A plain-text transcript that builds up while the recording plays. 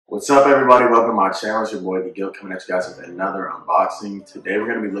What's up, everybody? Welcome to my channel. It's your boy The Guild coming at you guys with another unboxing. Today we're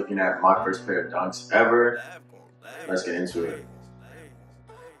going to be looking at my first pair of dunks ever. Let's get into it.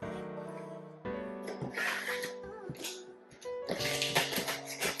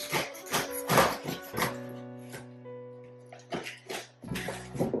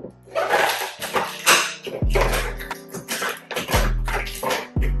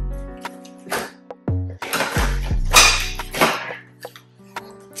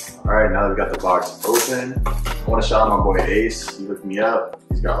 Alright, now that we got the box open, I want to shout out my boy Ace. He hooked me up.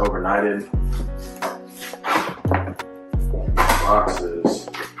 He's got overnighted. Box is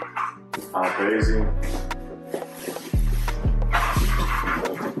kind of crazy.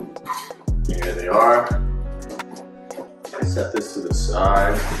 Here they are. I set this to the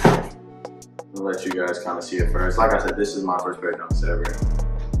side. I'll let you guys kind of see it first. Like I said, this is my first pair of dunks ever.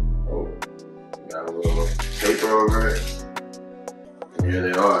 Oh, got a little paper over it. And here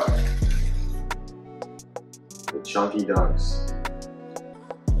they are. The chunky dunks.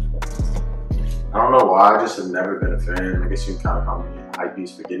 I don't know why, I just have never been a fan. I guess you can kind of call me a hype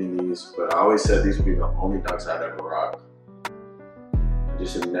beast for getting these, but I always said these would be the only dunks I'd ever rock. I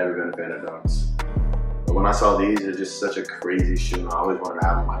just have never been a fan of dunks. But when I saw these, they're just such a crazy shoe. I always wanted to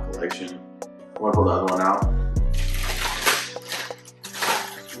have them in my collection. I want to pull the other one out.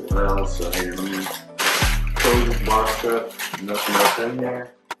 What else? So here, let me close this box up. Nothing else in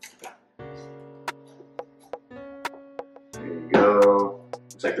there. There you go.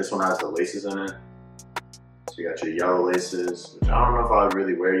 Looks like this one has the laces in it. So you got your yellow laces, which I don't know if I would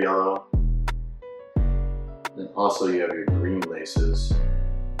really wear yellow. Then also you have your green laces.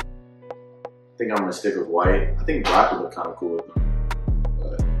 I think I'm gonna stick with white. I think black would look kind of cool with them.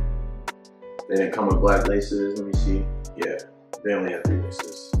 But they didn't come with black laces. Let me see. Yeah, they only have 3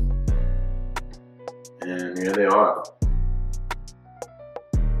 laces. And here they are.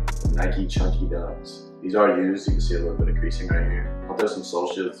 Nike Chunky Dunks. These are used. You can see a little bit of creasing right here. I'll throw some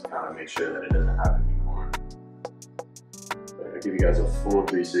sole shifts to kind of make sure that it doesn't happen anymore. But I'll give you guys a full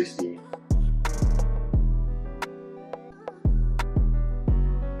 360.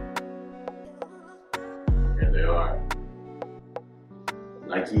 Here they are.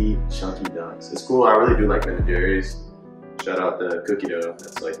 Nike Chunky Dunks. It's cool. I really do like Ben & Jerry's. Shout out the cookie dough.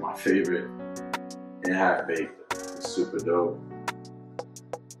 That's like my favorite. And half baked. It's super dope.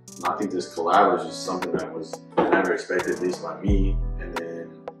 I think this collab was just something that was never expected, at least by me. And then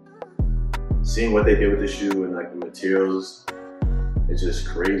seeing what they did with the shoe and like the materials, it's just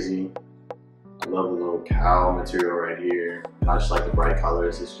crazy. I love the little cow material right here. And I just like the bright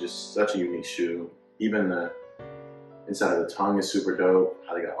colors. It's just such a unique shoe. Even the inside of the tongue is super dope.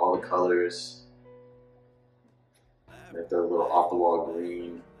 How they got all the colors. Like the little off the wall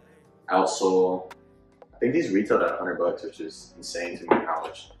green outsole. I think these retailed at $100, which is insane to me how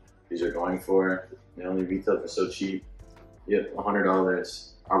much these are going for. They only retail for so cheap. Yep,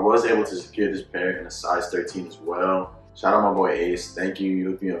 $100. I was able to secure this pair in a size 13 as well. Shout out my boy Ace. Thank you.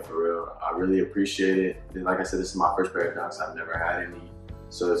 You hooked me up for real. I really appreciate it. And like I said, this is my first pair of dunks. I've never had any.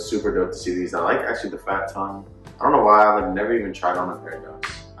 So it's super dope to see these. I like actually the fat tongue. I don't know why. I've like never even tried on a pair of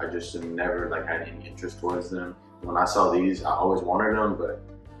dunks. I just never like had any interest towards them. When I saw these, I always wanted them, but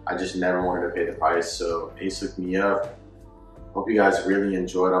I just never wanted to pay the price. So Ace hooked me up. Hope you guys really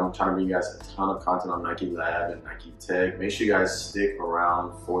enjoyed. I'm trying to bring you guys a ton of content on Nike Lab and Nike Tech. Make sure you guys stick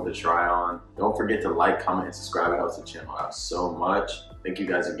around for the try on. Don't forget to like, comment, and subscribe. It helps the channel out so much. Thank you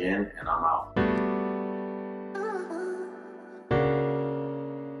guys again, and I'm out.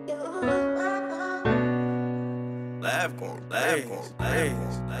 Lab going,